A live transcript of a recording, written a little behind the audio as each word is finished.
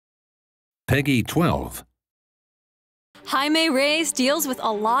Peggy 12. Jaime Reyes deals with a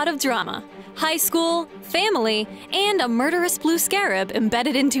lot of drama. High school, family, and a murderous blue scarab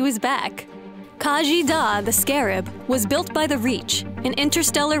embedded into his back. Kaji Da, the scarab, was built by the Reach, an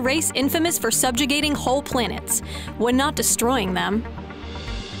interstellar race infamous for subjugating whole planets, when not destroying them.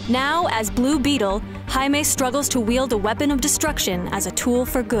 Now, as Blue Beetle, Jaime struggles to wield a weapon of destruction as a tool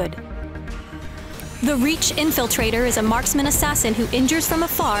for good. The Reach Infiltrator is a marksman assassin who injures from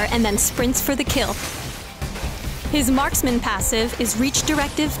afar and then sprints for the kill. His marksman passive is Reach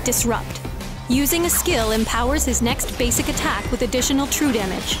Directive Disrupt. Using a skill empowers his next basic attack with additional true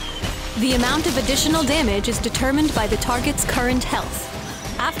damage. The amount of additional damage is determined by the target's current health.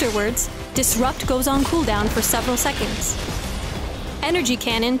 Afterwards, Disrupt goes on cooldown for several seconds. Energy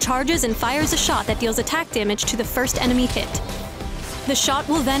Cannon charges and fires a shot that deals attack damage to the first enemy hit. The shot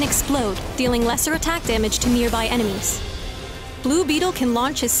will then explode, dealing lesser attack damage to nearby enemies. Blue Beetle can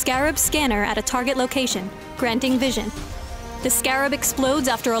launch his Scarab Scanner at a target location, granting vision. The Scarab explodes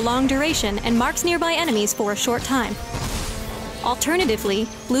after a long duration and marks nearby enemies for a short time. Alternatively,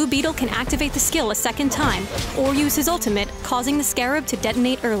 Blue Beetle can activate the skill a second time, or use his ultimate, causing the Scarab to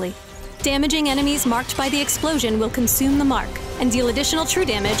detonate early. Damaging enemies marked by the explosion will consume the mark, and deal additional true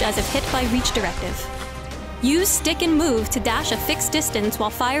damage as if hit by Reach Directive. Use Stick and Move to dash a fixed distance while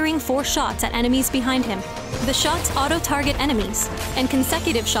firing 4 shots at enemies behind him. The shots auto-target enemies, and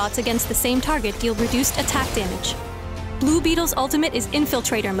consecutive shots against the same target deal reduced attack damage. Blue Beetle's ultimate is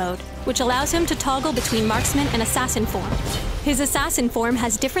Infiltrator mode, which allows him to toggle between Marksman and Assassin form. His Assassin form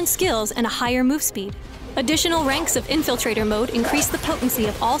has different skills and a higher move speed. Additional ranks of Infiltrator mode increase the potency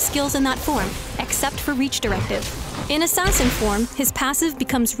of all skills in that form, except for Reach Directive. In Assassin form, his passive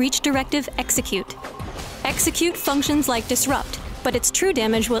becomes Reach Directive Execute. Execute functions like Disrupt, but its true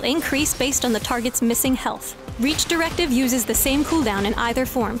damage will increase based on the target's missing health. Reach Directive uses the same cooldown in either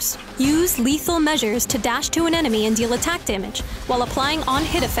forms. Use Lethal Measures to dash to an enemy and deal attack damage, while applying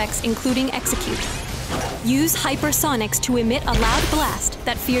on-hit effects including Execute. Use Hypersonics to emit a loud blast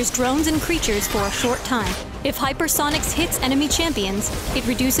that fears drones and creatures for a short time. If Hypersonics hits enemy champions, it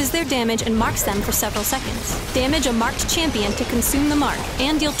reduces their damage and marks them for several seconds. Damage a marked champion to consume the mark,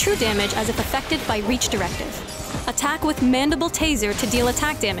 and deal true damage as if affected by Reach Directive. Attack with Mandible Taser to deal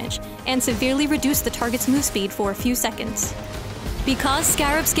attack damage, and severely reduce the target's move speed for a few seconds. Because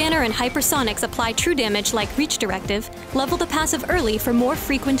Scarab Scanner and Hypersonics apply true damage like Reach Directive, level the passive early for more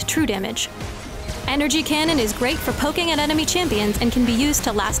frequent true damage. Energy Cannon is great for poking at enemy champions and can be used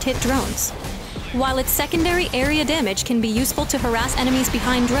to last-hit drones. While its secondary area damage can be useful to harass enemies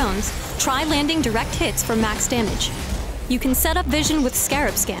behind drones, try landing direct hits for max damage. You can set up vision with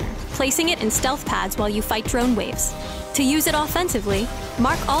Scarab Scanner, placing it in stealth pads while you fight drone waves. To use it offensively,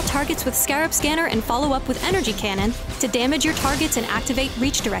 mark all targets with Scarab Scanner and follow up with Energy Cannon to damage your targets and activate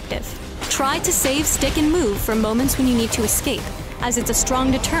Reach Directive. Try to save Stick and Move for moments when you need to escape, as it's a strong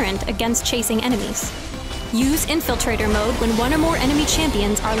deterrent against chasing enemies. Use Infiltrator mode when one or more enemy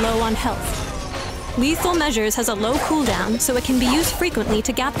champions are low on health. Lethal Measures has a low cooldown, so it can be used frequently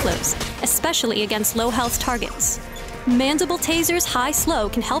to gap close, especially against low-health targets. Mandible Taser's high-slow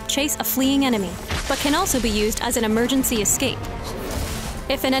can help chase a fleeing enemy, but can also be used as an emergency escape.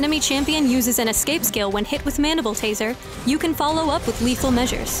 If an enemy champion uses an escape skill when hit with Mandible Taser, you can follow up with Lethal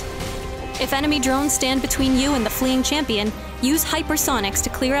Measures. If enemy drones stand between you and the fleeing champion, use Hypersonics to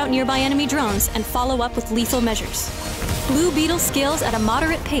clear out nearby enemy drones and follow up with Lethal Measures. Blue Beetle scales at a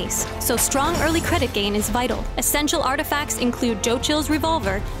moderate pace, so strong early credit gain is vital. Essential artifacts include Jochill's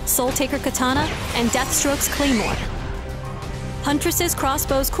Revolver, Soul Taker Katana, and Deathstroke's Claymore. Huntress's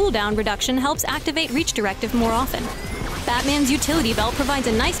Crossbow's cooldown reduction helps activate Reach Directive more often. Batman's Utility Belt provides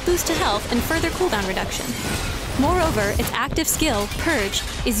a nice boost to health and further cooldown reduction. Moreover, its active skill, Purge,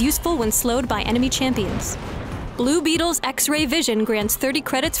 is useful when slowed by enemy champions. Blue Beetle's X-ray vision grants 30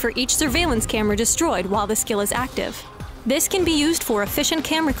 credits for each surveillance camera destroyed while the skill is active. This can be used for efficient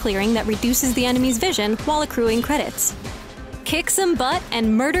camera clearing that reduces the enemy's vision while accruing credits. Kick some butt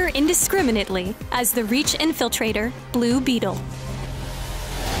and murder indiscriminately as the Reach Infiltrator, Blue Beetle.